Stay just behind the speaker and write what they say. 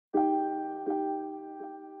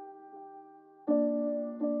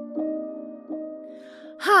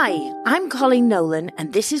Hi, I'm Colleen Nolan,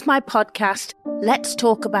 and this is my podcast, Let's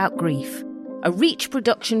Talk About Grief, a Reach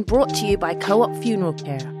production brought to you by Co-op Funeral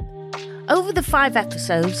Care. Over the 5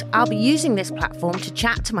 episodes, I'll be using this platform to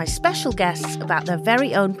chat to my special guests about their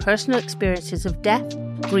very own personal experiences of death,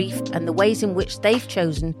 grief, and the ways in which they've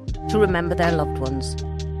chosen to remember their loved ones.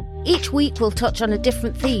 Each week we'll touch on a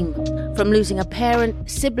different theme, from losing a parent,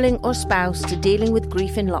 sibling, or spouse to dealing with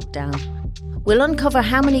grief in lockdown. We'll uncover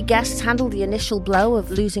how many guests handled the initial blow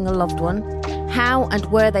of losing a loved one, how and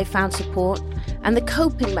where they found support, and the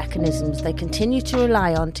coping mechanisms they continue to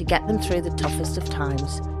rely on to get them through the toughest of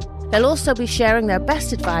times. They'll also be sharing their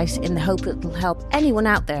best advice in the hope it'll help anyone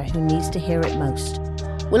out there who needs to hear it most.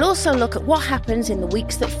 We'll also look at what happens in the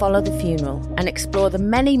weeks that follow the funeral and explore the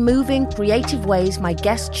many moving, creative ways my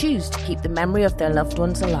guests choose to keep the memory of their loved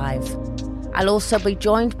ones alive. I'll also be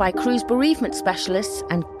joined by Crew's bereavement specialists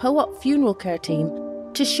and Co-op Funeral Care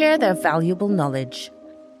team to share their valuable knowledge.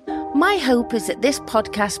 My hope is that this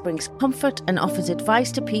podcast brings comfort and offers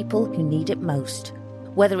advice to people who need it most,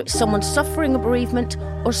 whether it's someone suffering a bereavement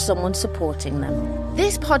or someone supporting them.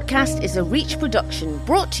 This podcast is a Reach production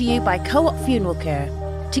brought to you by Co-op Funeral Care.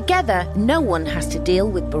 Together, no one has to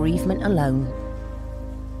deal with bereavement alone.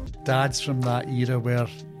 Dad's from that era where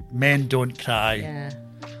men don't cry. Yeah.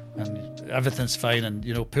 And everything's fine, and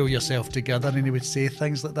pull yourself together, and he would say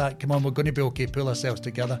things like that. Come on, we're going to be okay, pull ourselves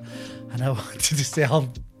together. And I wanted to say,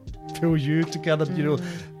 I'll pull you together,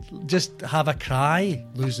 just have a cry.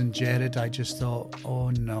 Losing Gerard, I just thought, oh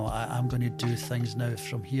no, I'm going to do things now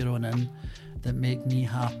from here on in that make me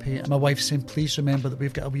happy. And my wife's saying, please remember that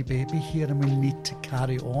we've got a wee baby here and we need to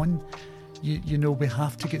carry on. We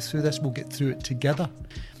have to get through this, we'll get through it together.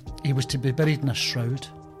 He was to be buried in a shroud.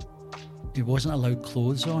 He wasn't allowed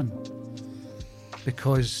clothes on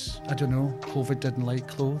because, I don't know, COVID didn't like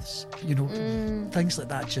clothes. Things like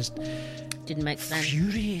that just Didn't make sense.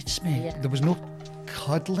 Infuriates me. Yeah. There was no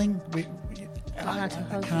cuddling. I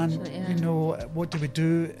can't, what do we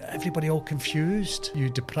do? Everybody all confused. You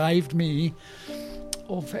deprived me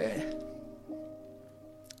of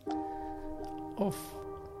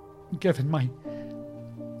giving my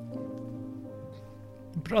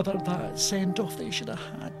brother that send-off that he should have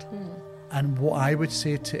had. And what I would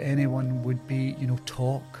say to anyone would be,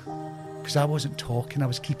 talk. Because I wasn't talking, I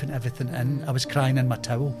was keeping everything in. I was crying in my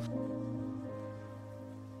towel.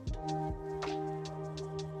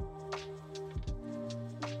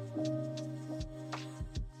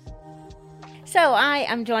 So I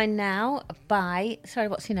am joined now by, sorry,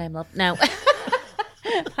 what's your name, love? No,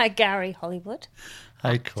 by Gary Hollywood.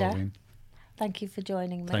 Hi, Colleen. Thank you for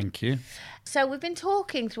joining me. Thank you. So we've been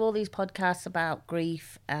talking through all these podcasts about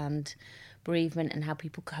grief and bereavement and how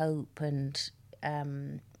people cope, and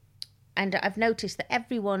I've noticed that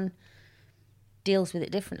everyone deals with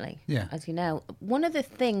it differently. Yeah. As you know, one of the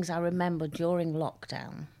things I remember during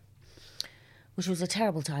lockdown, which was a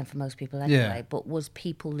terrible time for most people anyway, but was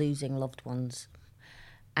people losing loved ones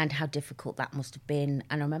and how difficult that must have been.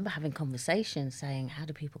 And I remember having conversations saying, how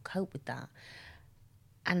do people cope with that?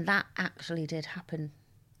 And that actually did happen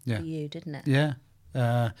for you, didn't it? Yeah.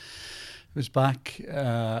 It was back,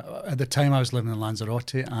 at the time I was living in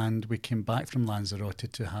Lanzarote, and we came back from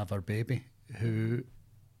Lanzarote to have our baby, who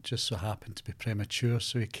just so happened to be premature.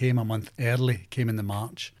 So he came a month early, came in the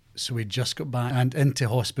March. So we just got back and into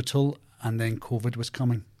hospital, and then COVID was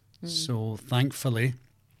coming. So thankfully,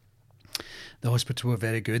 the hospital were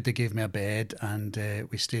very good. They gave me a bed, and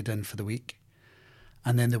we stayed in for the week.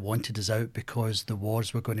 And then they wanted us out because the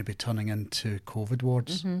wards were going to be turning into COVID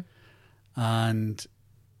wards. Mm-hmm. And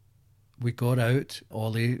we got out.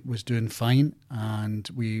 Ollie was doing fine, and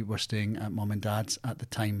we were staying at Mum and Dad's at the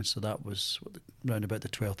time. So that was around about the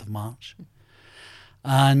 12th of March.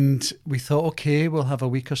 And we thought, okay, we'll have a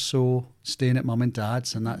week or so staying at Mum and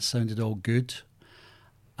Dad's, and that sounded all good.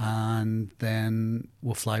 And then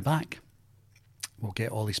we'll fly back. We'll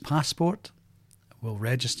get Ollie's passport, we'll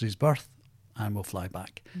register his birth, and we'll fly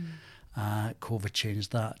back. COVID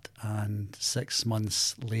changed that, and 6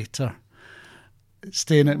 months later,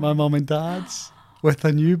 staying at my Mum and Dad's with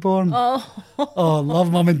a newborn. Oh,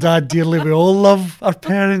 love Mum and Dad dearly. We all love our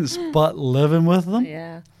parents, but living with them.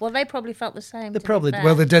 Yeah. Well, they probably felt the same. They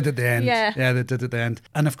did at the end. Yeah. Yeah, they did at the end.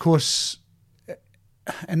 And of course,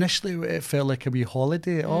 initially it felt like a wee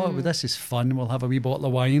holiday. Oh, this is fun. We'll have a wee bottle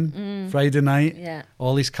of wine Friday night. Yeah.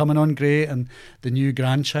 Ollie's coming on great, and the new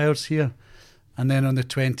grandchild's here. And then on the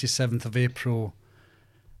 27th of April,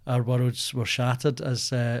 our worlds were shattered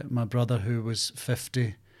as my brother, who was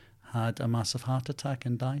 50, had a massive heart attack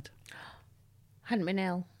and died. Hadn't been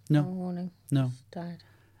ill. No. Warning. No. Died.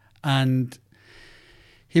 And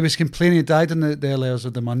he was complaining. He died on the early hours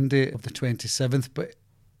of the Monday of the 27th, but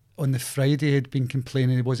on the Friday he'd been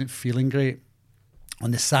complaining he wasn't feeling great.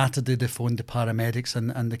 On the Saturday they phoned the paramedics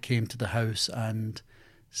and they came to the house and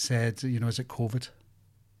said, is it COVID?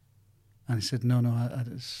 And he said, no,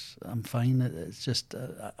 I'm fine. It's just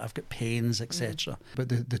I've got pains, etc. But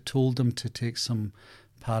they told him to take some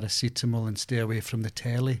paracetamol and stay away from the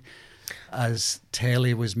telly, as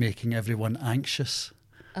telly was making everyone anxious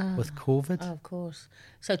with COVID. Oh, of course.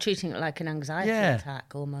 So treating it like an anxiety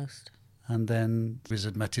attack almost. And then he was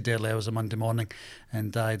admitted early hours of Monday morning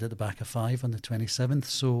and died at the back of 5 on the 27th.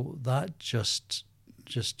 So that just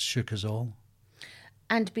shook us all.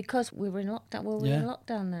 And because we were in lockdown, in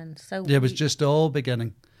lockdown then. So it was just all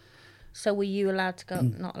beginning. So were you allowed to go?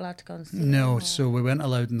 Not allowed to go and see him? No, so we weren't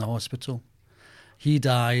allowed in the hospital. He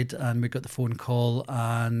died, and we got the phone call,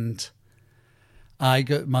 and I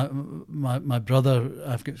got my brother.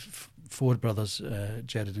 I've got 4 brothers,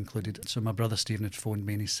 Gerard included. So my brother Stephen had phoned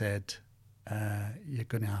me, and he said, "You're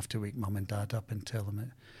going to have to wake Mum and Dad up and tell them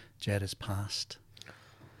that Gerard has passed."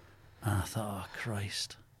 And I thought, oh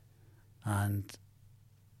Christ! And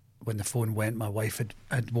when the phone went, my wife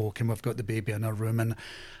had woken. We've got the baby in her room, and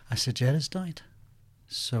I said, Gerard's died.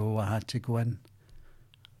 So I had to go in and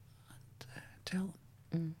tell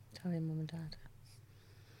him. Tell him, Mum and Dad.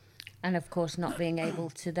 And of course, not being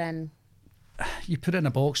able to then... You put it in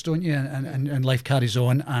a box, don't you? And life carries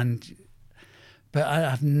on. But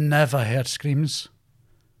I've never heard screams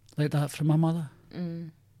like that from my mother.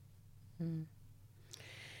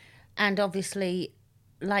 And obviously...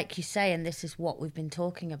 like you say, and this is what we've been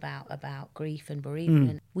talking about grief and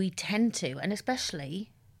bereavement, we tend to, and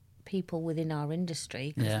especially people within our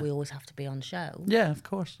industry, because we always have to be on show. Yeah, of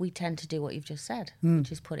course. We tend to do what you've just said,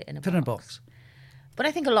 which is put it in a box. Put it in a box. But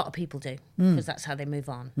I think a lot of people do, because that's how they move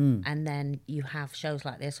on. And then you have shows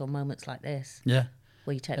like this or moments like this. Yeah.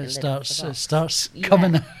 Where you take the It lid off the box. starts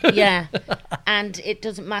coming. Yeah. And it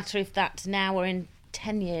doesn't matter if that's now or in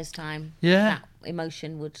 10 years' time. Yeah. That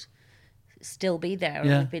emotion would... still be there. And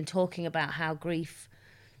we've been talking about how grief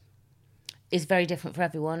is very different for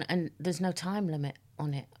everyone, and there's no time limit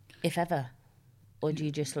on it, if ever. Or do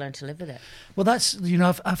you just learn to live with it? Well, that's,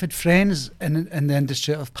 I've had friends in the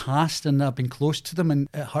industry that have passed, and I've been close to them, and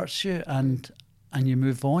it hurts you, and you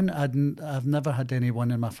move on. I've never had anyone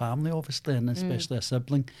in my family, obviously, and especially a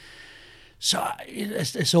sibling. So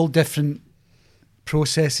it's all different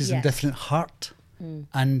processes and different hurt.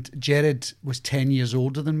 And Gerard was 10 years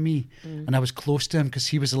older than me, and I was close to him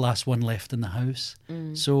because he was the last one left in the house.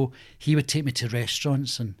 So he would take me to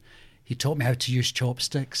restaurants, and he taught me how to use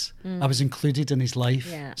chopsticks. I was included in his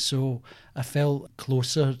life, so I felt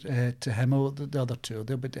closer to him. The other two,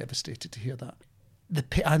 they'll be devastated to hear that.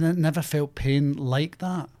 I never felt pain like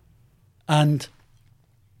that. And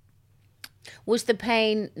was the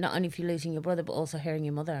pain not only for you losing your brother, but also hearing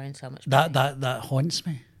your mother in so much pain? That haunts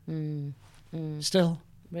me. Still.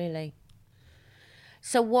 Really?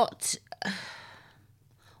 So what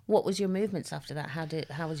was your movements after that?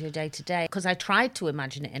 How was your day to day? Because I tried to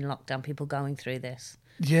imagine it in lockdown, people going through this.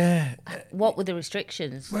 Yeah. What were the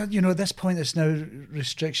restrictions? Well, at this point there's now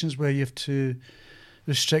restrictions where you have to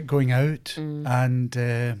restrict going out and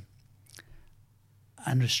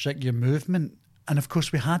restrict your movement. And of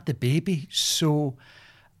course we had the baby, so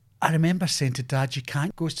I remember saying to Dad, you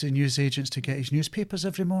can't go to the newsagents to get his newspapers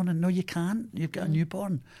every morning. No, you can't. You've got a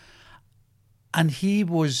newborn. And he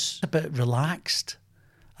was a bit relaxed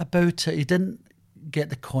about it. He didn't get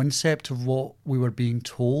the concept of what we were being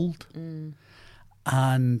told.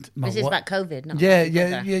 And this is about COVID, not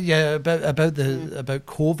about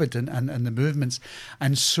COVID and the movements.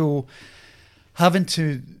 And so having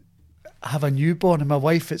to have a newborn, and my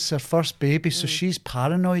wife, it's her first baby, so she's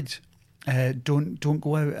paranoid. Don't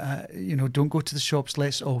go out, don't go to the shops,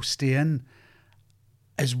 let's all stay in,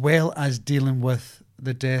 as well as dealing with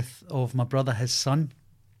the death of my brother, his son,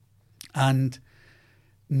 and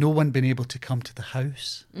no one been able to come to the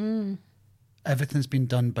house. Everything's been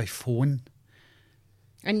done by phone.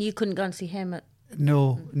 And you couldn't go and see him?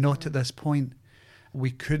 No, not at this point.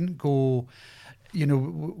 We couldn't go,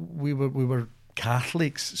 we were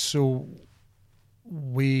Catholics, so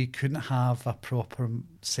we couldn't have a proper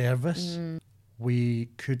service. We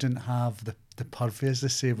couldn't have the purvey, as they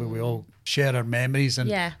say, where we all share our memories and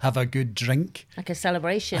have a good drink. Like a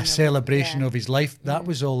celebration. Of his life. That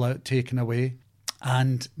was all taken away.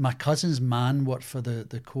 And my cousin's man worked for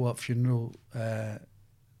the Co-op funeral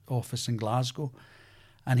office in Glasgow.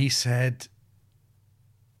 And he said,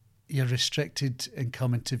 you're restricted in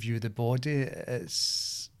coming to view the body.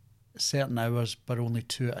 It's certain hours, but only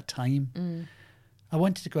 2 at a time. I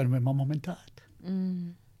wanted to go in with my mum and dad.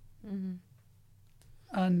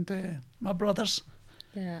 And my brothers.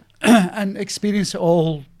 Yeah. and experience it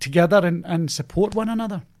all together and support one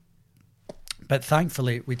another. But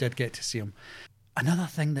thankfully, we did get to see him. Another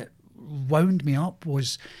thing that wound me up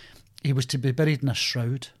was he was to be buried in a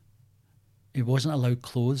shroud. He wasn't allowed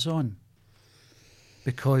clothes on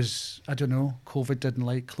because, I don't know, COVID didn't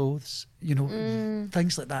like clothes. You know,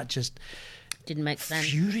 things like that just didn't make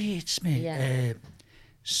sense. Infuriates me. Yeah.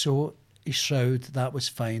 So his shroud, that was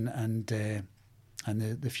fine, and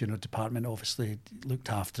the funeral department obviously looked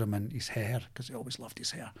after him and his hair, because he always loved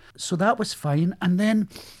his hair. So that was fine. And then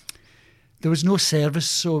there was no service,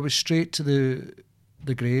 so it was straight to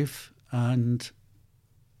the grave. And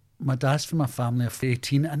my dad's from a family of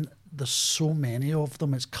 18, and there's so many of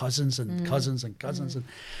them. It's cousins and cousins and cousins.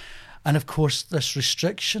 And of course, this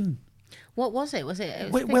restriction. What was it? Was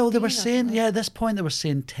it Well, they were saying, at this point they were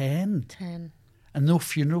saying 10. 10. And no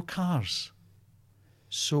funeral cars.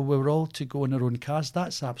 So we were all to go in our own cars.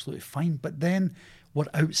 That's absolutely fine. But then we're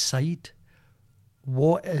outside.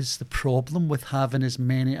 What is the problem with having as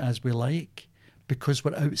many as we like? Because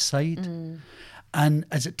we're outside. And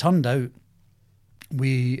as it turned out,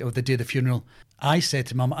 the day of the funeral, I said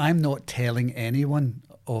to Mum, I'm not telling anyone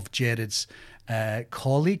of Gerard's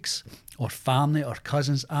colleagues or family or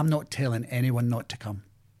cousins. I'm not telling anyone not to come.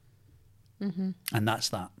 And that's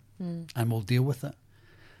that. And we'll deal with it.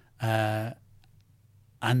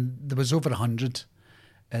 And there was over 100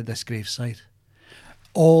 at this graveside,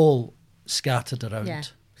 all scattered around. Yeah,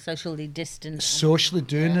 socially distant. Socially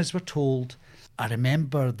doing as we're told. I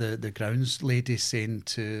remember the grounds lady saying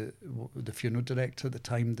to the funeral director at the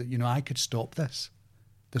time that, I could stop this.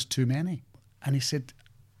 There's too many. And he said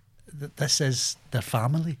that this is their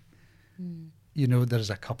family.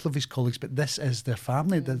 There's a couple of his colleagues, but this is their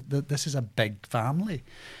family. This is a big family.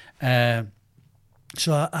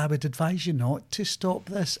 So I would advise you not to stop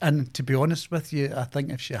this. And to be honest with you, I think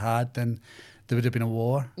if she had, then there would have been a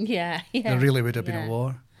war. Yeah. There really would have been a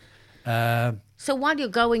war. So while you're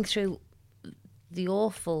going through the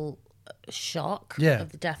awful shock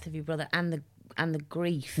of the death of your brother and the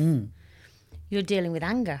grief, you're dealing with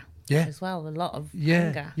anger as well, a lot of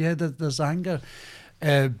anger. Yeah, there's anger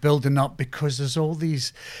building up because there's all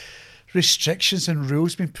these restrictions and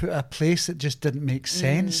rules being put in place that just didn't make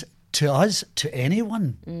sense to us, to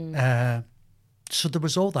anyone. So there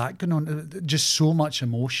was all that going on, just so much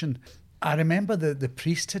emotion. I remember the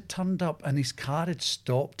priest had turned up and his car had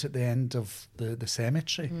stopped at the end of the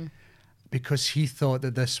cemetery because he thought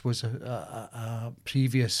that this was a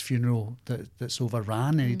previous funeral that's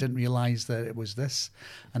overran, and he didn't realise that it was this.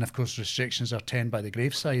 And of course restrictions are 10 by the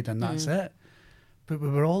graveside, and that's it. But we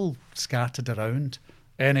were all scattered around.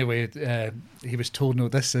 Anyway, he was told, no,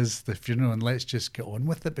 this is the funeral and let's just get on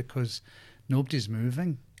with it because nobody's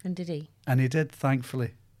moving. And did he? And he did,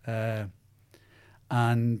 thankfully. And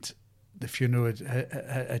the funeral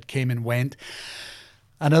had came and went.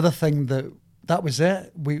 Another thing that was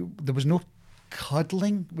it. There was no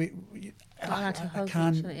cuddling. I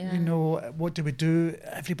can't, what do we do?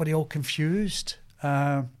 Everybody all confused.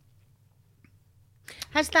 Has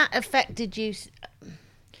that affected you?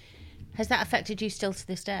 Has that affected you still to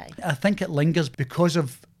this day? I think it lingers because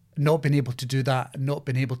of not being able to do that, not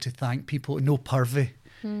being able to thank people, no purvey,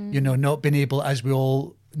 not being able, as we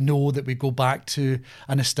all know, that we go back to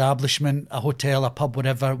an establishment, a hotel, a pub,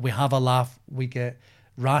 whatever, we have a laugh, we get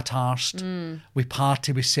rat-arsed, we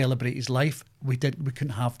party, we celebrate his life. We couldn't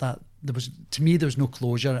have that. To me, there was no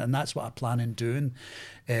closure, and that's what I plan on doing.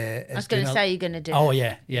 I was going to say you're going to do. Oh,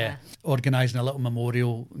 yeah. Organising a little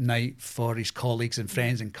memorial night for his colleagues and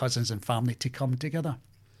friends and cousins and family to come together.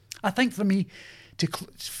 I think for me,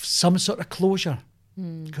 some sort of closure,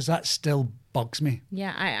 because that still bugs me.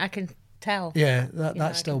 Yeah, I can tell. Yeah,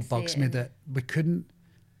 that still bugs me that we couldn't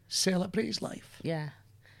celebrate his life. Yeah.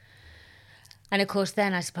 And of course,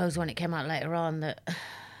 then I suppose when it came out later on that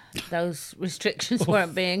those restrictions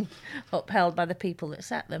weren't being upheld by the people that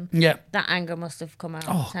set them. Yeah, that anger must have come out.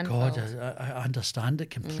 Oh tenfold. God, I understand it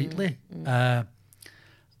completely.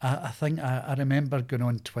 I think I remember going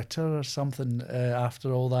on Twitter or something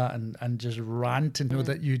after all that and just ranting,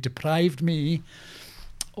 that you deprived me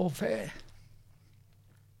of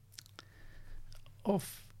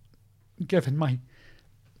giving my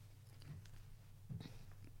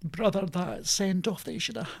brother that send off that he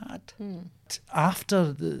should have had.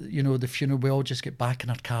 After the funeral, we all just get back in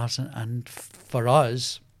our cars, and for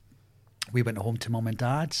us, we went home to Mum and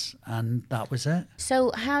Dad's, and that was it.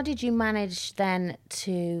 So how did you manage then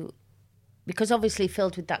to, because obviously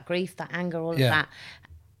filled with that grief, that anger, all of that,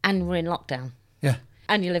 and we're in lockdown. Yeah.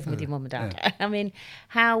 And you're living with your mum and dad. Yeah. I mean,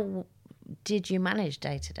 how did you manage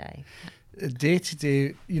day to day? Day to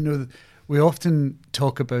day, we we often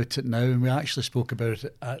talk about it now, and we actually spoke about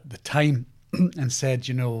it at the time and said,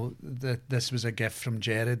 you know, that this was a gift from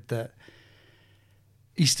Gerard, that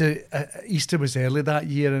Easter was early that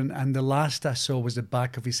year, and the last I saw was the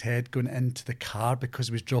back of his head going into the car because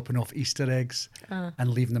he was dropping off Easter eggs and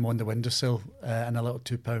leaving them on the windowsill and a little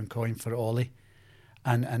 £2 coin for Ollie,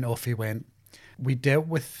 and off he went. We dealt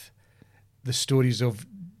with the stories of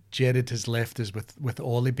Gerard has left us with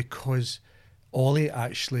Ollie, because Ollie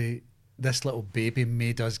actually, this little baby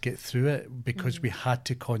made us get through it, because we had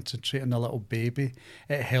to concentrate on the little baby.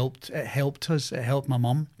 It helped us. It helped my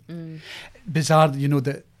mum. Bizarre, you know,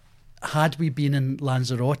 that had we been in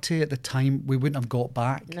Lanzarote at the time, we wouldn't have got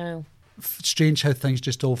back. No. Strange how things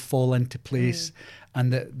just all fall into place,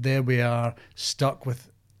 and that there we are stuck with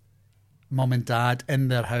mum and dad in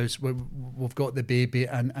their house. We've got the baby,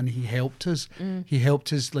 and he helped us. He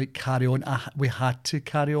helped us like carry on. We had to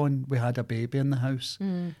carry on. We had a baby in the house.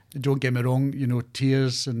 Don't get me wrong, you know,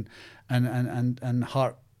 tears and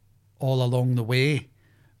hurt all along the way,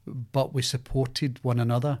 but we supported one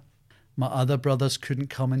another. My other brothers couldn't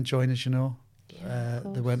come and join us, you know.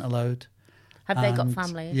 They weren't allowed. Have they got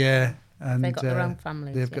families? Yeah. And they got their own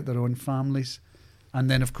families. They've got their own families. And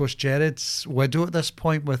then, of course, Gerard's widow at this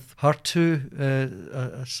point with her two,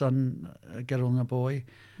 a son, a girl and a boy.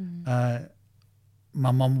 My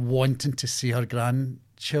mum wanting to see her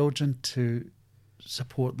grandchildren, to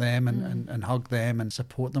support them and hug them and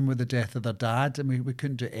support them with the death of their dad. And we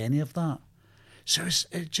couldn't do any of that. So it's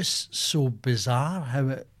just so bizarre how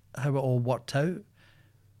it all worked out.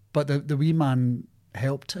 But the wee man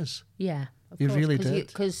helped us. Yeah, of He course, really did.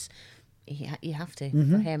 Because you have to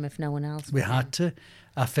for him, if no one else. We had to.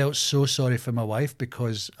 I felt so sorry for my wife,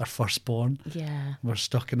 because our firstborn, we're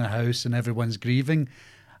stuck in a house and everyone's grieving,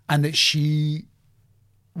 and that she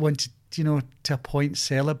wanted, you know, to a point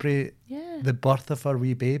celebrate the birth of our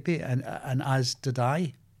wee baby, and as did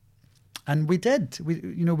I, and we did.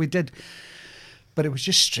 We did. But it was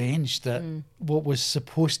just strange that what was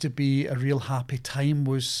supposed to be a real happy time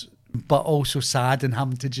was, but also sad, and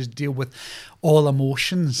having to just deal with all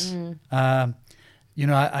emotions. You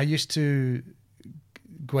know, I used to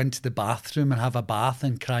go into the bathroom and have a bath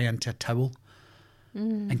and cry into a towel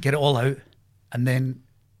and get it all out, and then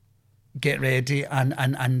get ready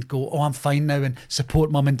and go, oh, I'm fine now, and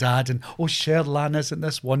support mum and dad, and oh, Sherlan, isn't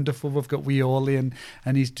this wonderful? We've got wee Ollie, and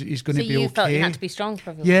he's going to be okay. So you felt you had to be strong for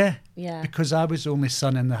everyone? Yeah, because I was the only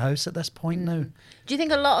son in the house at this point now. Do you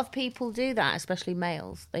think a lot of people do that, especially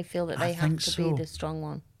males? They feel that they have to be the strong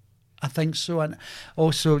one. I think so, and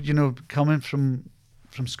also, you know, coming from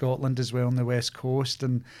Scotland as well on the West Coast,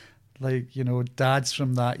 and like, you know, dad's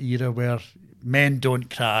from that era where men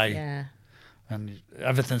don't cry. And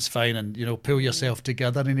everything's fine, and, you know, pull yourself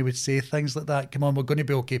together. And he would say things like that. Come on, we're going to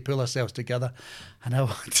be okay. Pull ourselves together. And I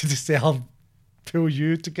wanted to say, I'll pull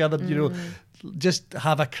you together. You know, just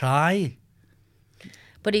have a cry.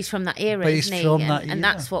 But he's from that era, isn't he? And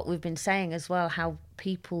that's what we've been saying as well. How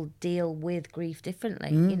people deal with grief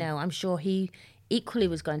differently. You know, I'm sure he equally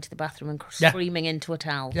was going to the bathroom and screaming into a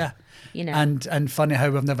towel. Yeah, you know. And funny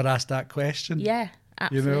how we've never asked that question. Yeah.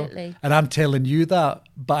 Absolutely. You know? And I'm telling you that,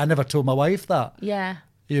 but I never told my wife that. Yeah.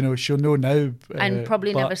 You know, she'll know now. And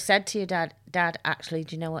probably never said to your dad, actually,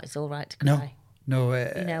 do you know what? It's all right to cry. No.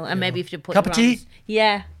 You know, and maybe if you put cup of tea.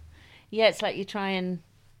 Yeah, it's like you try and.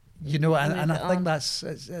 You know, and I think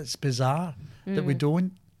it's bizarre that we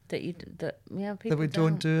don't. People we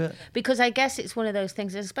don't do it. Because I guess it's one of those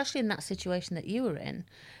things, especially in that situation that you were in,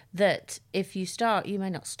 that if you start, you may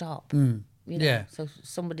not stop. You know, so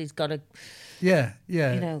somebody's got to, you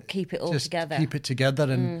know, keep it all together. Keep it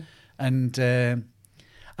together, and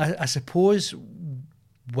I suppose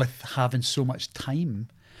with having so much time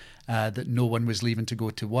that no one was leaving to go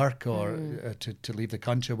to work or to leave the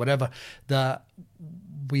country or whatever, that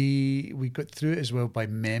we got through it as well by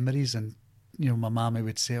memories. And, you know, my mama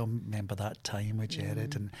would say, oh, remember that time with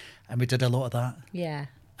Gerard, and we did a lot of that. Yeah.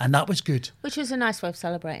 And that was good. Which was a nice way of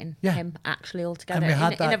celebrating him actually all together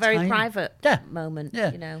in a very time. private moment,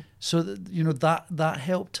 you know. So, you know, that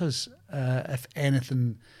helped us. If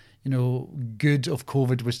anything, you know, good of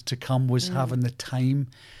COVID was to come, was having the time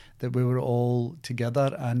that we were all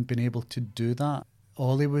together and being able to do that.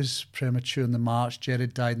 Ollie was premature in the March.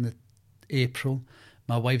 Gerard died in the April.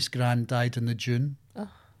 My wife's gran died in the June.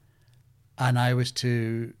 And I was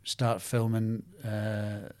to start filming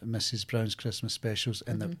Mrs. Brown's Christmas specials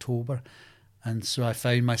in October. And so I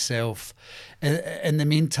found myself, in the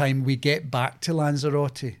meantime, we get back to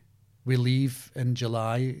Lanzarote. We leave in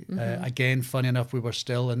July. Again, funny enough, we were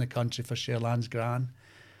still in the country for Sherlan's gran.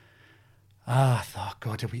 I thought,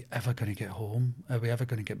 God, are we ever going to get home? Are we ever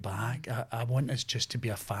going to get back? I want us just to be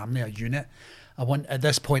a family, a unit. I want, at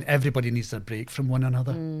this point, everybody needs a break from one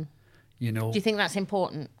another. You know. Do you think that's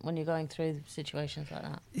important when you're going through situations like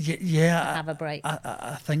that? Yeah. To have a break.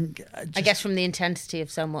 I think. I guess from the intensity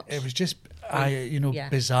of so much. It was just,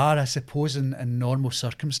 bizarre, I suppose, in normal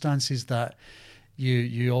circumstances that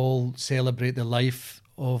you all celebrate the life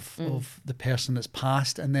of the person that's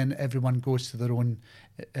passed, and then everyone goes to their own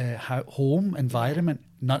home environment.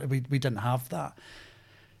 We didn't have that.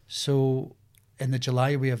 So in the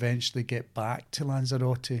July, we eventually get back to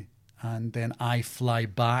Lanzarote, and then I fly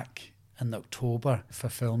back in October for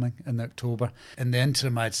filming in October. In the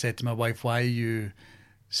interim, I'd said to my wife, why are you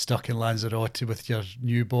stuck in Lanzarote with your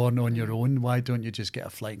newborn on your own? Why don't you just get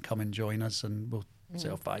a flight and come and join us, and we'll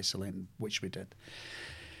self-isolate, which we did.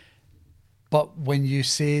 But when you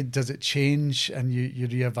say, does it change, and you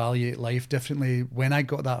reevaluate life differently, when I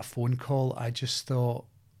got that phone call, I just thought,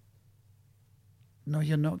 no,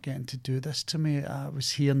 you're not getting to do this to me. I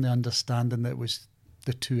was hearing the understanding that it was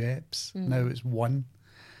the 2 eps. Now it's 1.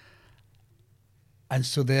 And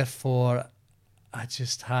so therefore, I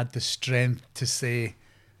just had the strength to say,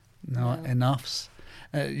 no, enough's.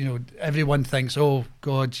 Everyone thinks, oh,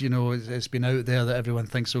 God, it's been out there that everyone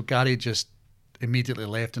thinks, oh, Gary just immediately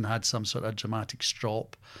left and had some sort of dramatic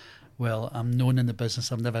strop. Well, I'm known in the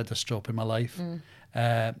business. I've never had a strop in my life.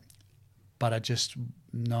 But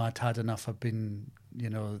I'd had enough. I've been,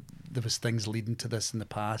 there was things leading to this in the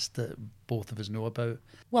past that both of us know about.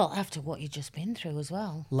 Well, after what you've just been through as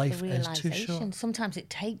well. Life the is too short. Sometimes it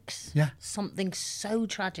takes something so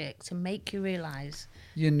tragic to make you realise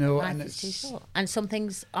life is too short. And some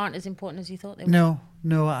things aren't as important as you thought they were.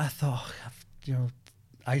 No, I thought,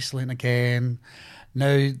 isolating again.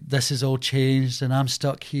 Now this has all changed and I'm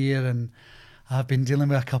stuck here, and I've been dealing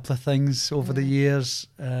with a couple of things over the years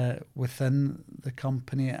within the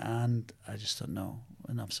company, and I just thought, no,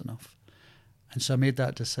 enough's enough. And so I made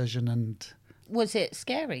that decision. And was it a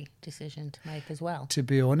scary decision to make as well? To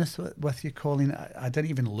be honest with you, Colleen, I didn't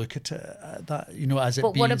even look at it that, as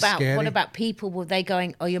it being scary. But what about people? Were they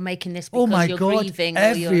going, oh, you're making this because you're grieving?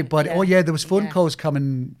 Everybody. Oh, yeah, there was phone calls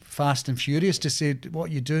coming fast and furious to say, what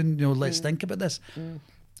are you doing? Let's think about this.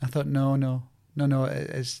 I thought, no,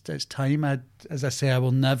 it's time. As I say, I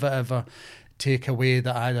will never, ever take away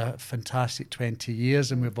that I had a fantastic 20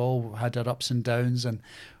 years and we've all had our ups and downs, and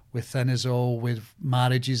within us all with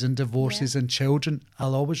marriages and divorces and children.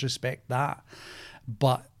 I'll always respect that.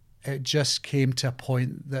 But it just came to a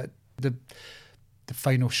point that the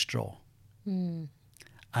final straw. And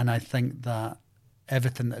I think that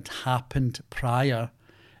everything that had happened prior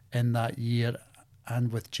in that year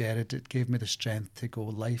and with Gerard, it gave me the strength to go,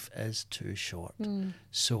 life is too short.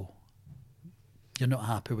 So you're not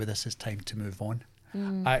happy with this, it's time to move on.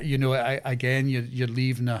 Again, you're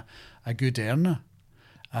leaving a good earner.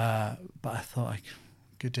 But I thought,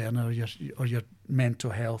 good earner or your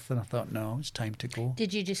mental health, and I thought, no, it's time to go.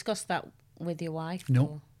 Did you discuss that with your wife?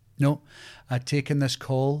 No. I'd taken this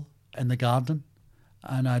call in the garden,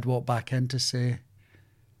 and I'd walk back in to say,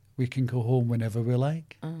 we can go home whenever we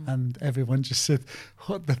like. And everyone just said,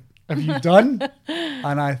 what have you done?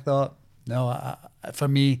 And I thought, no, for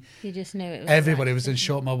me, you just knew it was everybody was in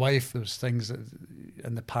shock. My wife, there was things that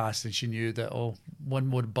in the past, and she knew that, one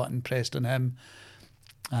more button pressed on him,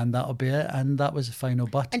 and that'll be it. And that was the final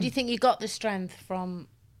button. And do you think you got the strength from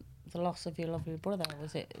the loss of your lovely brother?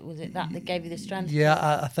 Was it that gave you the strength?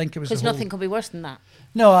 Yeah, I think it was. Because nothing could be worse than that.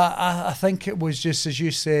 No, I think it was just, as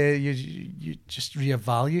you say, you just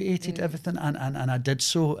reevaluated everything, and I did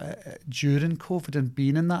so during COVID and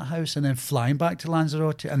being in that house, and then flying back to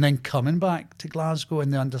Lanzarote, and then coming back to Glasgow,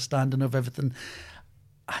 and the understanding of everything.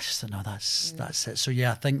 I just thought, no, that's it. So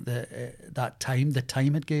yeah, I think that the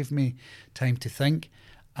time it gave me time to think.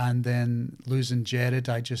 And then losing Gerard,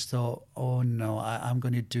 I just thought, oh no, I'm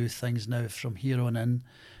going to do things now from here on in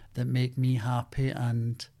that make me happy,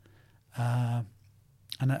 and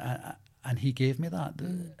he gave me that.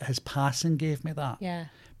 His passing gave me that. Yeah.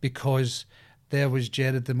 Because there was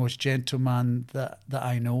Gerard, the most gentle man that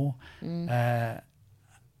I know,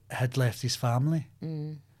 had left his family,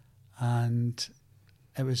 and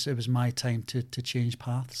it was my time to change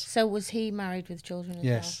paths. So was he married with children as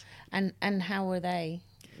well? Yes. And how were they?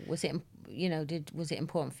 Was it was it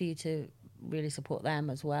important for you to really support them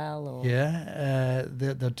as well? Or? Yeah,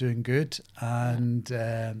 they're doing good, and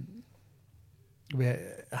we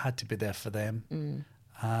had to be there for them.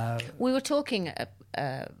 We were talking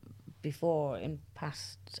before in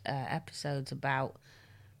past episodes about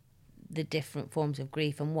the different forms of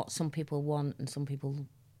grief and what some people want and some people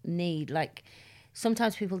need. Like,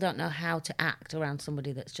 sometimes people don't know how to act around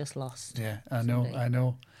somebody that's just lost. Yeah, I somebody.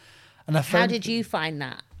 know. And How did you find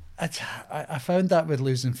that? I found that with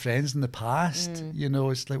losing friends in the past. You know,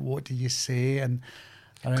 it's like, what do you say? And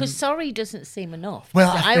because sorry doesn't seem enough.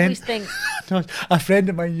 Well, I always think... No, a friend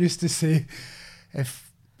of mine used to say,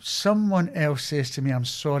 if someone else says to me, I'm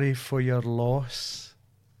sorry for your loss,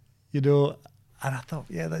 you know, and I thought,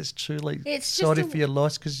 yeah, that's true. Like, it's sorry for your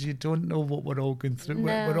loss, because you don't know what we're all going through.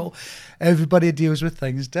 No. Everybody deals with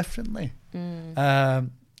things differently.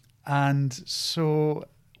 And so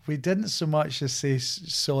we didn't so much as say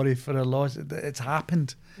sorry for a loss. It's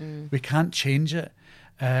happened. We can't change it.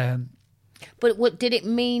 But what did it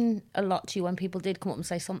mean a lot to you when people did come up and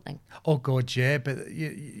say something? Oh God, yeah, but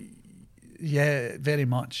yeah, very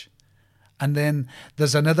much. And then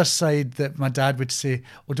there's another side that my dad would say,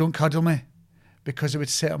 "Oh, don't cuddle me," because it would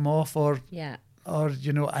set him off, or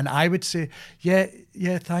you know. And I would say, "Yeah,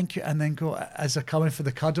 thank you," and then go as they're coming for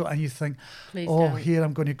the cuddle, and you think, Please "Oh, don't. here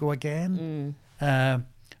I'm going to go again."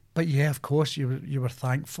 But yeah, of course, you were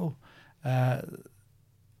thankful.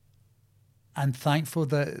 And thankful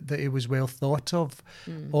that it was well thought of.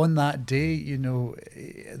 On that day, you know,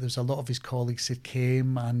 there's a lot of his colleagues that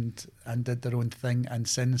came and did their own thing. And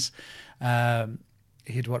since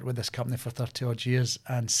he'd worked with this company for 30 odd years,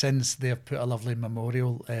 and since they've put a lovely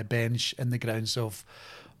memorial bench in the grounds of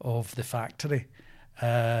the factory.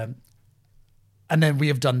 And then we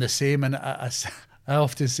have done the same. And I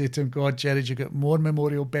often say to him, God, Gerard, you got more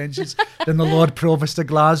memorial benches than the Lord Provost of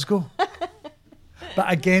Glasgow. But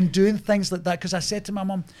again, doing things like that, because I said to my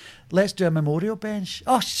mum, let's do a memorial bench.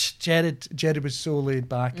 Oh, Gerard was so laid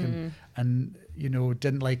back and you know,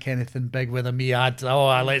 didn't like anything big with him. He had,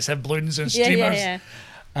 let's have balloons and streamers.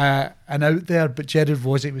 And out there, but Gerard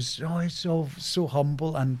was, he's so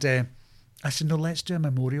humble. And I said, no, let's do a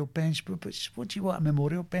memorial bench. But what do you want a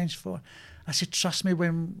memorial bench for? I said, trust me,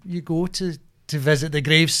 when you go to visit the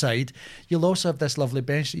graveside, you'll also have this lovely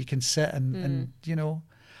bench that you can sit and you know.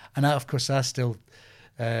 And of course, I still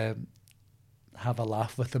have a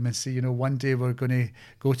laugh with them and say, you know, one day we're going to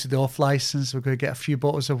go to the off license, we're going to get a few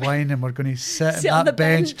bottles of wine and we're going to sit on that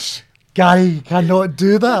bench. Gary, you cannot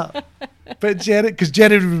do that. But because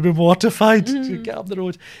Gerard would be mortified to get up the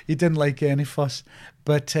road. He didn't like any fuss.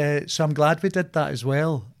 But so I'm glad we did that as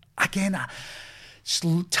well. Again,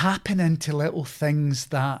 tapping into little things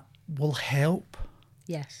that will help.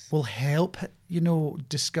 Yes. Will help, you know,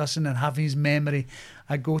 discussing and having his memory.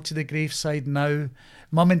 I go to the graveside now.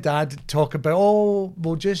 Mum and Dad talk about,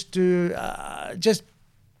 we'll just do, just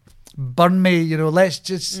burn me, you know, let's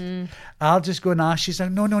just, I'll just go and ask. She's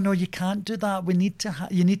like, no, you can't do that. We need to,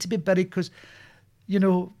 you need to be buried because, you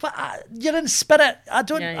know, but you're in spirit. I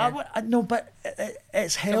don't, I know, but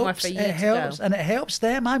it helps. It helps. And it helps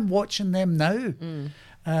them. I'm watching them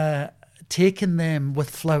now, taking them with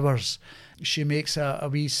flowers. She makes a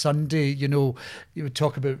wee Sunday, you know, you would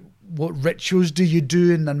talk about what rituals do you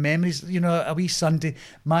do in their memories, you know, a wee Sunday.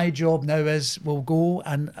 My job now is we'll go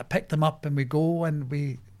and pick them up and we go and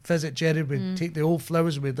we visit Gerard, we take the old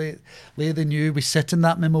flowers, we lay the new, we sit in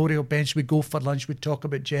that memorial bench, we go for lunch, we talk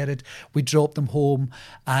about Gerard, we drop them home,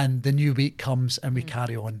 and the new week comes and we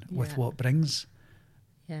carry on with what brings.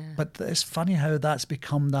 Yeah. But it's funny how that's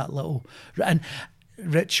become that little... and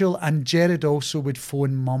ritual. And Gerard also would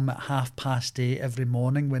phone Mum at 8:30 every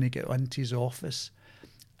morning when he got into his office.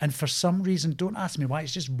 And for some reason, don't ask me why,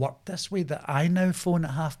 it's just worked this way that I now phone at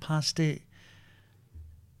 8:30.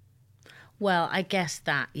 Well, I guess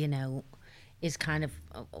that, you know, is kind of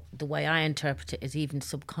the way I interpret it, is even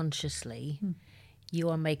subconsciously you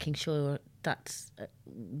are making sure that's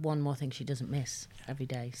one more thing she doesn't miss every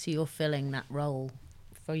day. So you're filling that role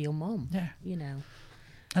for your mum, you know.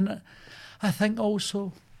 And I think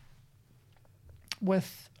also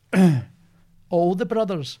with all the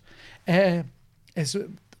brothers, is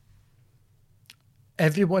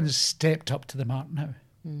everyone's stepped up to the mark now.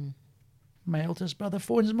 My eldest brother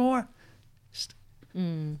phones more.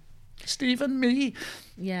 Stephen, me.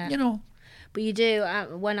 Yeah. You know. But you do.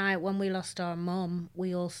 When we lost our mum,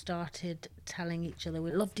 we all started telling each other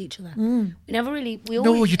we loved each other. We never really.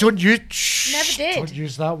 No, you don't use. Never did. Don't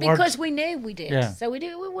use that word. Because we knew we did. Yeah. So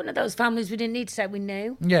we're one of those families we didn't need to say we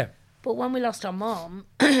knew. Yeah. But when we lost our mum,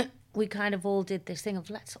 we kind of all did this thing of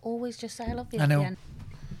let's always just say I love you. I know.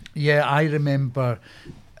 Yeah, I remember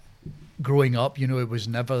growing up, you know, it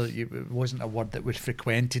wasn't a word that was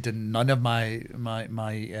frequented, and none of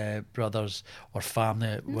my brothers or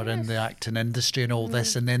family were in the acting industry and all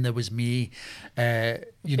this. And then there was me,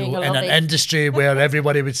 you know, in an industry where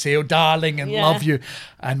everybody would say, "Oh, darling," and love you.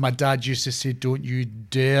 And my dad used to say, "Don't you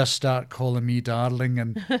dare start calling me darling,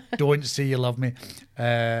 and don't say you love me."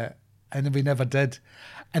 and we never did.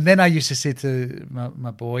 And then I used to say to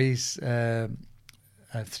my boys, I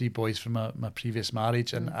have 3 boys from my previous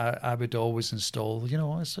marriage, and I would always install,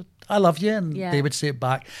 I love you, and they would say it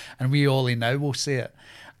back, and we only now will say it.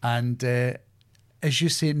 And as you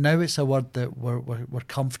say, now it's a word that we're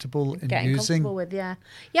comfortable in Getting using. Comfortable with, yeah.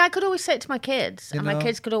 I could always say it to my kids, and my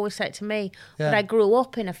kids could always say it to me. Yeah. But I grew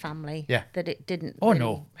up in a family that it didn't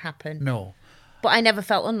really happen. No. But I never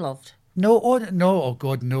felt unloved. No, oh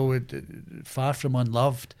God, no, far from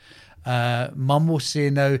unloved. Mum will say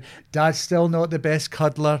now, Dad's still not the best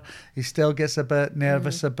cuddler. He still gets a bit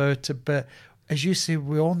nervous about it. But as you say,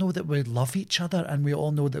 we all know that we love each other, and we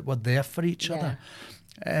all know that we're there for each other.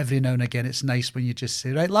 Every now and again, it's nice when you just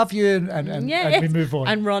say, right, love you, and we move on.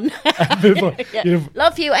 And run. And move on.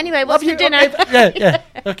 Love you. Anyway, what's for dinner? Okay,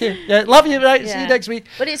 okay. Yeah, love you, right, see you next week.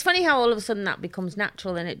 But it's funny how all of a sudden that becomes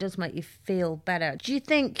natural, and it does make you feel better. Do you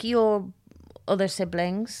think your other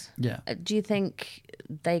siblings, do you think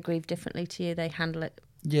they grieve differently to you? They handle it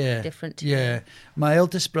different to you? My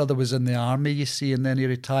eldest brother was in the army, you see, and then he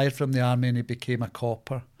retired from the army and he became a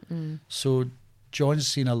copper. So John's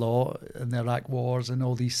seen a lot in the Iraq wars and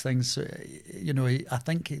all these things. So, I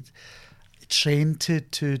think he trained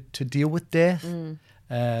to deal with death.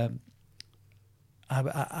 I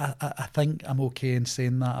think I'm okay in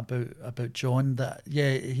saying that about John, that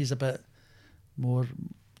he's a bit more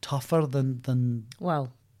tougher than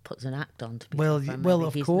well, puts an act on to be well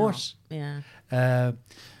of course not.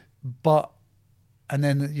 But and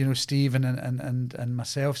then Steve and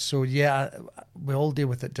myself, so we all deal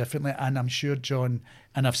with it differently, and I'm sure John,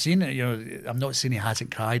 and I've seen it, I'm not saying he hasn't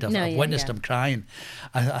cried, I've witnessed him crying.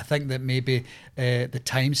 I think that maybe the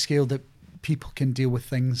time scale that people can deal with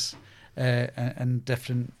things in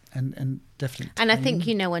different and I think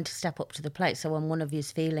you know when to step up to the plate. So when one of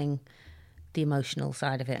you's feeling the emotional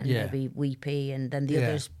side of it and maybe weepy, and then the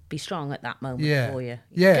others be strong at that moment for you.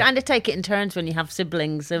 You kind of take it in turns when you have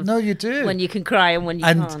siblings. No, you do. When you can cry and when you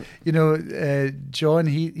can't. John,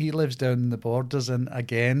 he lives down in the Borders, and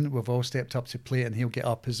again, we've all stepped up to plate, and he'll get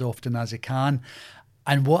up as often as he can.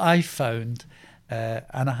 And what I found,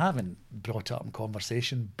 and I haven't brought it up in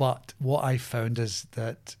conversation, but what I found is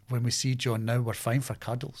that when we see John now, we're fine for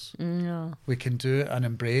cuddles. We can do an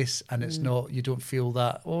embrace, and it's not, you don't feel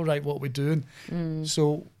that, all right, what are we doing?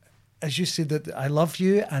 So as you said, that I love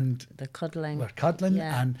you, and the cuddling, we're cuddling,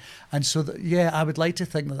 and so that, I would like to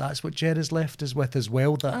think that that's what Gerard's left us with as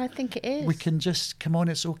well, that I think it is. We can just come on,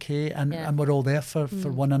 it's okay, and we're all there for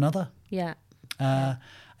one another. It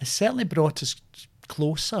certainly brought us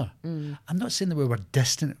closer. I'm not saying that we were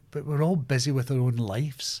distant, but we're all busy with our own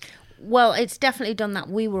lives. Well, it's definitely done that.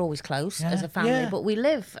 We were always close as a family, but we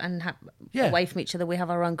live and away from each other. We have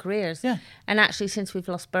our own careers. And actually, since we've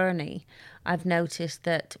lost Bernie, I've noticed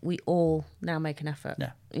that we all now make an effort.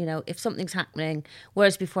 If something's happening,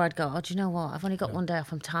 whereas before I'd go, do you know what? I've only got one day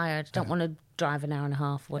off. I'm tired. I don't want to drive an hour and a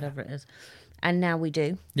half, whatever it is. And now we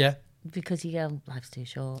do. Because you go, life's too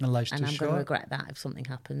short, and I'm going to regret that if something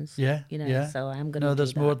happens. So I'm going to. No,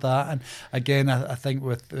 there's more of that, and again, I think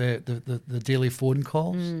with the daily phone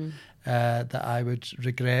calls, that I would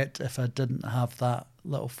regret if I didn't have that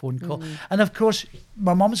little phone call. And of course,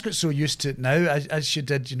 my mum's got so used to it now, as she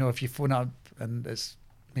did. If you phone up and it's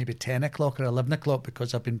maybe 10 o'clock or 11 o'clock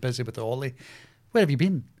because I've been busy with Ollie, where have you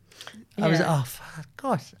been? I was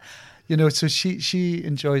gosh. So she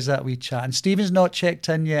enjoys that wee chat. And Stephen's not checked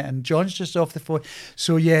in yet, and John's just off the phone.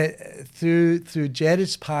 So through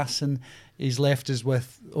Gerard's passing, he's left us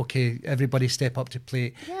with, okay, everybody step up to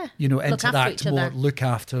plate. Interact more, look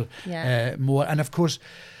after more. And of course,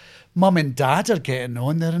 Mum and Dad are getting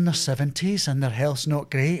on. They're in their 70s and their health's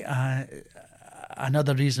not great.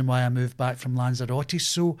 Another reason why I moved back from Lanzarote.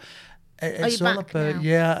 So it's all about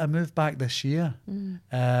now? I moved back this year.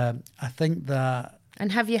 I think that.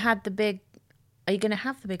 And have you had are you going to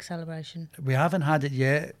have the big celebration? We haven't had it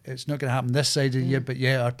yet. It's not going to happen this side of the year, but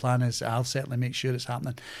our plan is, I'll certainly make sure it's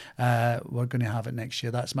happening. We're going to have it next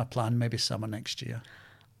year. That's my plan, maybe summer next year.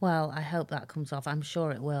 Well, I hope that comes off. I'm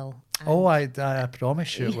sure it will. I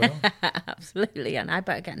promise you it will. Absolutely, and I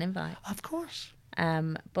better get an invite. Of course.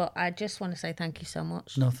 But I just want to say thank you so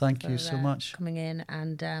much. No, thank you so much. Coming in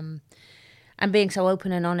and being so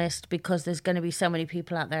open and honest, because there's going to be so many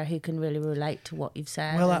people out there who can really relate to what you've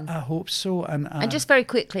said. Well, I hope so. And just very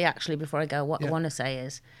quickly, actually, before I go, what I want to say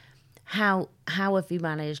is, how have you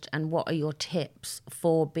managed, and what are your tips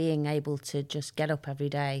for being able to just get up every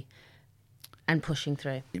day and pushing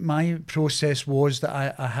through? My process was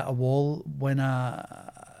that I hit a wall when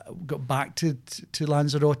I got back to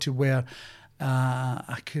Lanzarote, where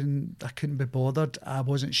I couldn't be bothered. I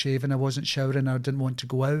wasn't shaving, I wasn't showering, I didn't want to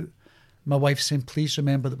go out. my wife saying, please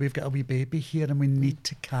remember that we've got a wee baby here and we need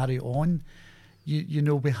to carry on. You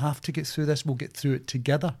know, we have to get through this. We'll get through it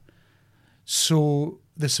together. So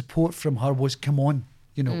the support from her was, come on,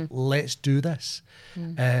 you know, let's do this.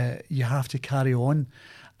 You have to carry on.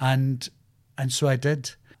 And so I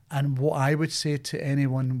did. And what I would say to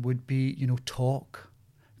anyone would be, you know, talk.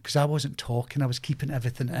 Because I wasn't talking. I was keeping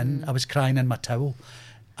everything in. I was crying in my towel.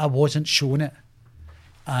 I wasn't showing it.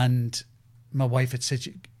 And my wife had said,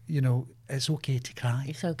 you know, it's okay to cry.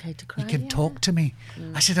 It's okay to cry. You can talk to me.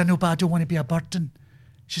 I said, I know, but I don't want to be a burden.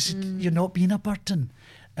 She said, you're not being a burden.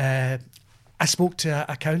 I spoke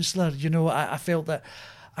to a counsellor. You know, I felt that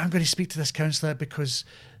I'm going to speak to this counsellor because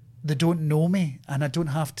they don't know me and I don't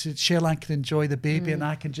have to, Cheryl can enjoy the baby and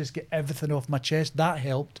I can just get everything off my chest. That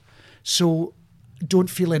helped. So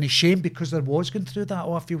don't feel any shame because I was going through that.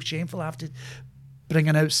 Oh, I feel shameful. I have to bring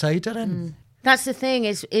an outsider in. That's the thing,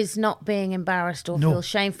 is not being embarrassed or feel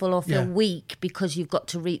shameful or feel weak because you've got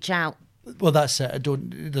to reach out. Well, that's it.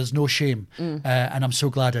 There's no shame. And I'm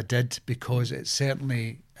so glad I did because it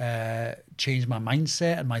certainly changed my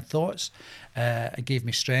mindset and my thoughts. It gave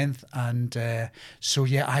me strength. And so,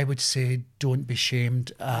 yeah, I would say don't be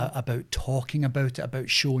shamed about talking about it,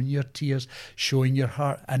 about showing your tears, showing your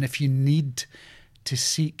heart. And if you need to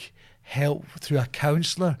seek help through a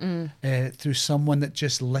counsellor, through someone that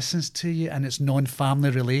just listens to you and it's non-family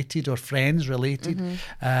related or friends related,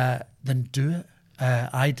 then do it.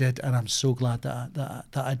 I did, and I'm so glad that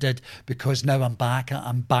I did, because now I'm back.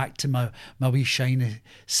 I'm back to my wee shiny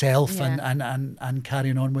self and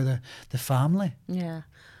carrying on with the family. Yeah.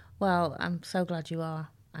 Well, I'm so glad you are,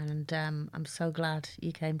 and I'm so glad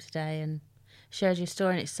you came today and shared your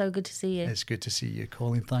story, and it's so good to see you. It's good to see you,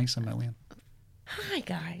 Colleen. Thanks a million. Hi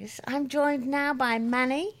guys, I'm joined now by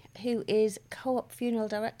Manny, who is Co-op Funeral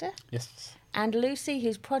Director. Yes. And Lucy,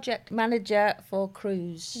 who's Project Manager for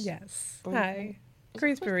Cruise. Yes. Hi.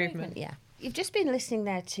 Cruise bereavement. Yeah. You've just been listening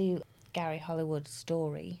there to Gary Hollywood's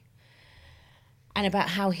story and about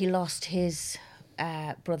how he lost his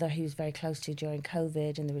brother who was very close to during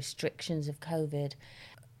COVID and the restrictions of COVID.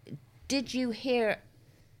 Did you hear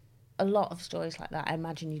a lot of stories like that? I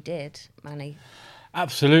imagine you did, Manny.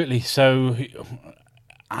 Absolutely. So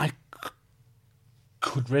I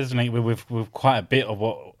could resonate with quite a bit of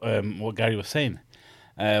what Gary was saying.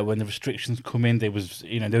 When the restrictions come in, there was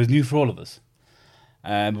new for all of us.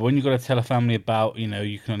 But when you've got to tell a family about, you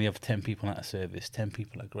can only have 10 people at a service, 10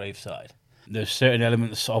 people at graveside, there's certain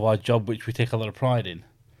elements of our job which we take a lot of pride in.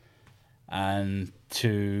 And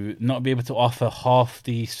to not be able to offer half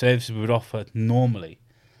the services we would offer normally,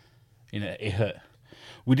 it hurt.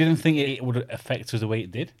 We didn't think it would affect us the way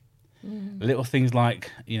it did. Little things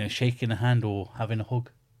like, shaking a hand or having a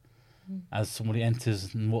hug as somebody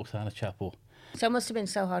enters and walks out of the chapel. So it must have been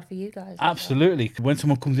so hard for you guys. Absolutely. When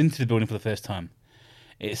someone comes into the building for the first time,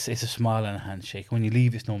 it's a smile and a handshake. When you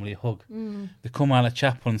leave, it's normally a hug. They come out of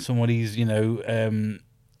chapel and somebody's, that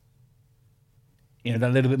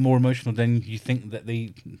little bit more emotional than you think that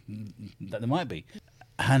they might be.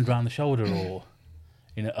 A hand round the shoulder or,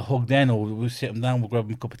 a hug then, or we'll sit them down, we'll grab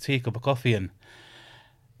them a cup of tea, a cup of coffee, and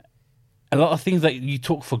a lot of things that you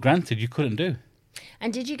took for granted you couldn't do.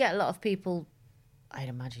 And did you get a lot of people, I'd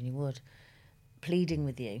imagine you would, pleading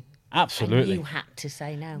with you? Absolutely. And you had to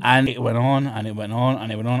say no. And it went on, and it went on,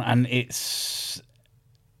 and it went on, and it's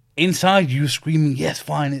inside you screaming, yes,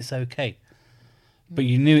 fine, it's okay. But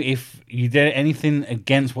you knew if you did anything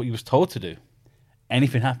against what you was told to do,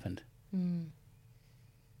 anything happened,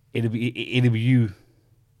 it'd be you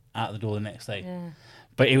out the door the next day. Yeah.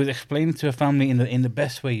 But it was explained to a family in the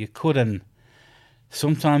best way you could, and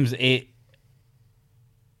sometimes it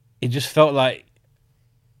just felt like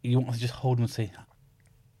you want to just hold them and say,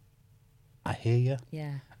 I hear you,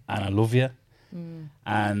 and I love you,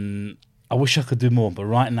 and I wish I could do more, but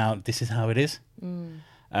right now this is how it is.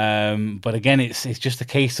 But again, it's just a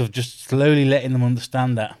case of just slowly letting them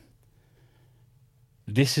understand that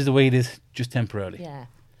this is the way it is, just temporarily. Yeah.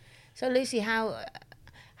 So Lucy, how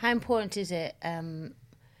important is it?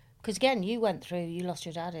 Because again, you lost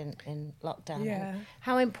your dad in lockdown. Yeah.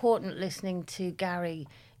 How important listening to Gary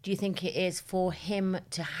do you think it is for him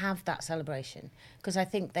to have that celebration? Because I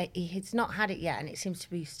think that he's not had it yet, and it seems to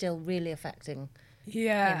be still really affecting.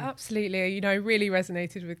 Yeah, absolutely. Really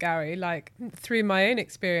resonated with Gary, like through my own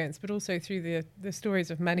experience, but also through the stories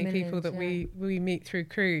of many people that we meet through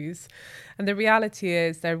Cruise. And the reality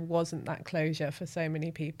is there wasn't that closure for so many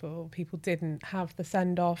people. People didn't have the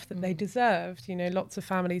send-off that they deserved. Lots of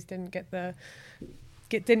families didn't get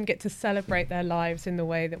to celebrate their lives in the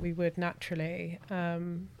way that we would naturally.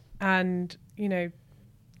 And,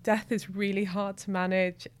 death is really hard to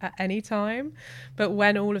manage at any time, but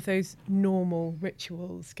when all of those normal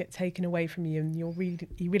rituals get taken away from you and you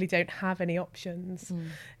really don't have any options,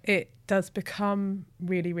 it does become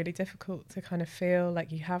really, really difficult to kind of feel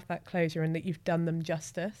like you have that closure and that you've done them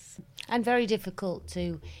justice. And very difficult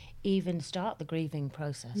to even start the grieving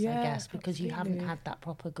process, I guess, because you haven't had that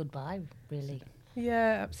proper goodbye, really.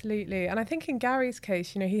 Yeah, absolutely. And I think in Gary's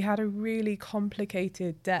case, you know, he had a really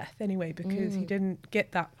complicated death anyway, because he didn't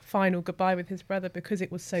get that final goodbye with his brother because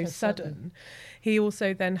it was so sudden. He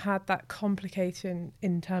also then had that complication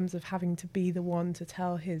in terms of having to be the one to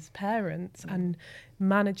tell his parents and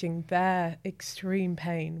managing their extreme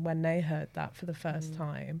pain when they heard that for the first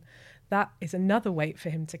time. That is another weight for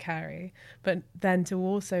him to carry. But then to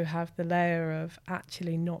also have the layer of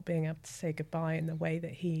actually not being able to say goodbye in the way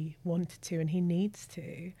that he wanted to and he needs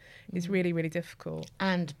to is really, really difficult.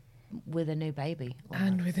 And with a new baby.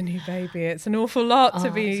 And with a new baby. It's an awful lot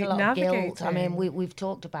to be it's a lot navigating. of guilt. I mean, we've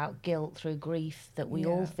talked about guilt through grief, that we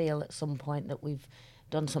all feel at some point that we've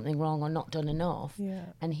done something wrong or not done enough. Yeah.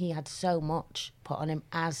 And he had so much put on him,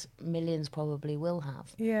 as millions probably will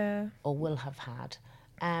have. Yeah. Or will have had.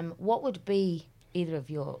 What would be either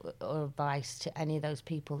of your advice to any of those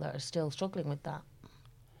people that are still struggling with that?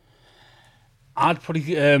 I'd probably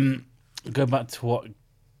go back to what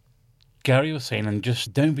Gary was saying, and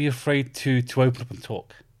just don't be afraid to open up and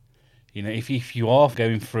talk. You know, if you are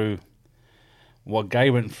going through what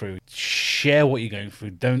Gary went through, share what you're going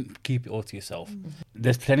through. Don't keep it all to yourself.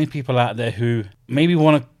 There's plenty of people out there who maybe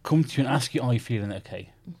want to come to you and ask you, are you feeling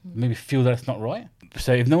okay? Maybe feel that it's not right.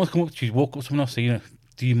 So if no one's come up to you, walk up to someone else and say, you know,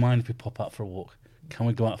 do you mind if we pop out for a walk? Can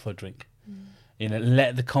we go out for a drink? You know,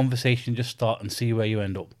 let the conversation just start and see where you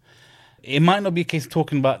end up. It might not be a case of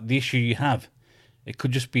talking about the issue you have. It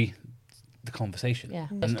could just be the conversation. Yeah,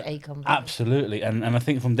 just a conversation. Absolutely. And I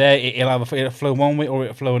think from there, it'll either flow one way or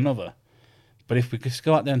it'll flow another. But if we could just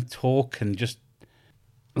go out there and talk and just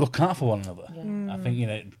look out for one another, I think, you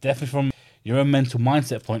know, definitely from your own mental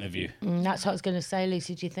mindset point of view. That's what I was going to say,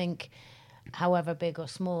 Lucy. Do you think, however big or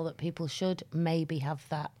small, that people should maybe have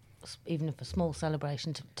that, even if a small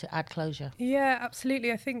celebration, to add closure? Yeah,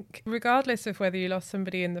 absolutely. I think regardless of whether you lost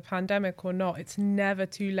somebody in the pandemic or not, it's never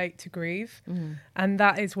too late to grieve. And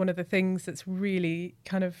that is one of the things that's really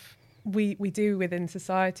kind of we do within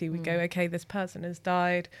society. We go, okay, this person has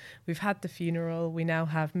died, we've had the funeral, we now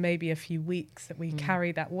have maybe a few weeks that we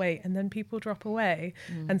carry that weight, and then people drop away.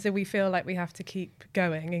 And so we feel like we have to keep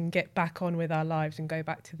going and get back on with our lives and go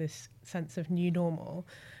back to this sense of new normal.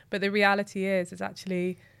 But the reality is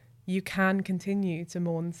actually you can continue to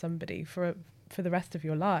mourn somebody for the rest of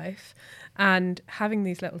your life, and having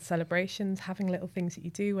these little celebrations, having little things that you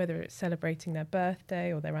do, whether it's celebrating their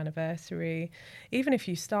birthday or their anniversary, even if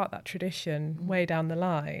you start that tradition way down the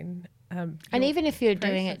line, and even if you're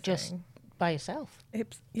doing it just by yourself,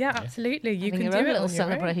 absolutely, you having can your do own it little on your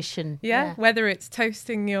celebration. Own. Whether it's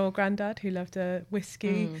toasting your granddad who loved a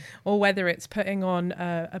whiskey, or whether it's putting on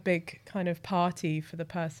a big kind of party for the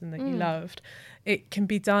person that you loved. It can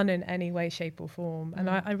be done in any way, shape or form. And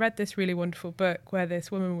I read this really wonderful book where this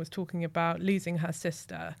woman was talking about losing her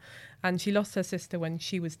sister. And she lost her sister when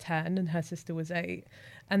she was 10 and her sister was 8.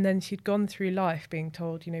 And then she'd gone through life being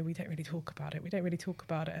told, you know, we don't really talk about it. We don't really talk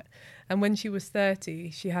about it. And when she was 30,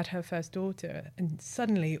 she had her first daughter. And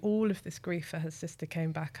suddenly all of this grief for her sister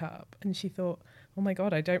came back up. And she thought, oh my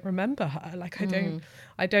God, I don't remember her. Like, I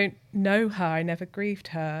don't know her. I never grieved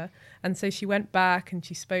her. And so she went back and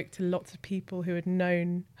she spoke to lots of people who had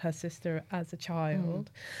known her sister as a child.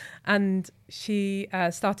 And she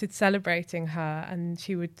started celebrating her, and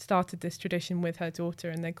she started this tradition with her daughter,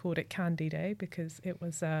 and they called it Candy Day because it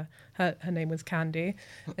was her name was Candy.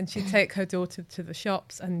 And she'd take her daughter to the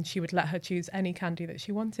shops and she would let her choose any candy that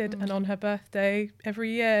she wanted. And on her birthday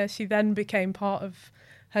every year, she then became part of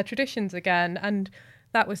her traditions again. And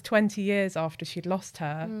that was 20 years after she'd lost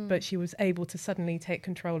her, but she was able to suddenly take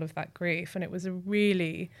control of that grief. And it was a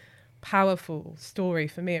really powerful story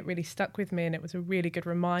for me. It really stuck with me, and it was a really good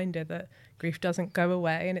reminder that grief doesn't go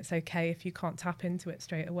away, and it's okay if you can't tap into it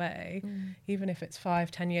straight away, even if it's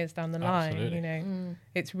 5-10 years down the line. You know,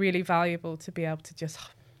 it's really valuable to be able to just,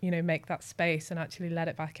 you know, make that space and actually let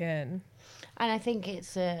it back in. And I think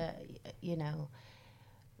it's you know,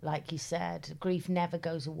 like you said, grief never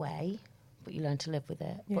goes away, but you learn to live with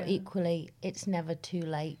it. But equally, it's never too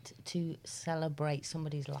late to celebrate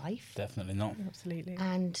somebody's life. Definitely not. Absolutely.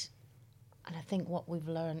 And I think what we've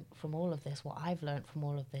learned from all of this, what I've learned from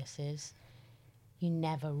all of this, is you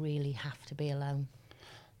never really have to be alone.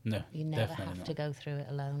 No, you never have to go through it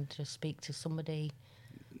alone. Just speak to somebody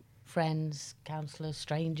friends, counsellors,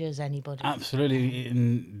 strangers, anybody. Absolutely.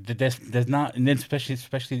 There's not, and then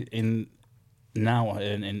especially in now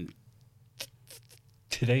in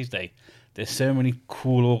today's day, there's so many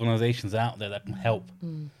cool organisations out there that can help.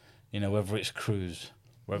 You know, whether it's crews,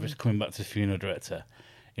 whether it's coming back to the funeral director.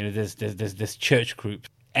 You know, there's church groups.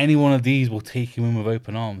 Any one of these will take you in with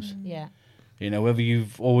open arms. Yeah. You know, whether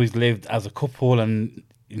you've always lived as a couple and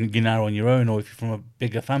you're now on your own, or if you're from a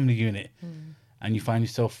bigger family unit and you find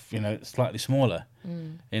yourself, you know, slightly smaller.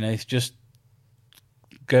 You know, it's just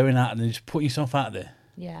going out and just putting yourself out there.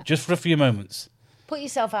 Yeah. Just for a few moments. Put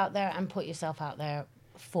yourself out there and put yourself out there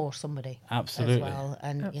for somebody. Absolutely. As well.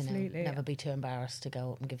 And, Absolutely. you know, never be too embarrassed to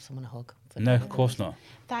go up and give someone a hug. No, of course not.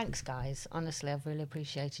 Thanks, guys. Honestly, I've really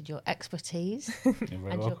appreciated your expertise You're very and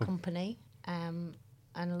welcome. your company.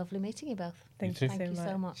 And lovely meeting you both. Thank You you, too.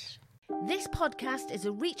 So much. This podcast is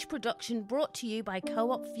a Reach production brought to you by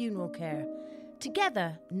Co-op Funeral Care.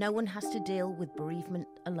 Together, no one has to deal with bereavement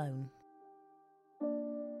alone.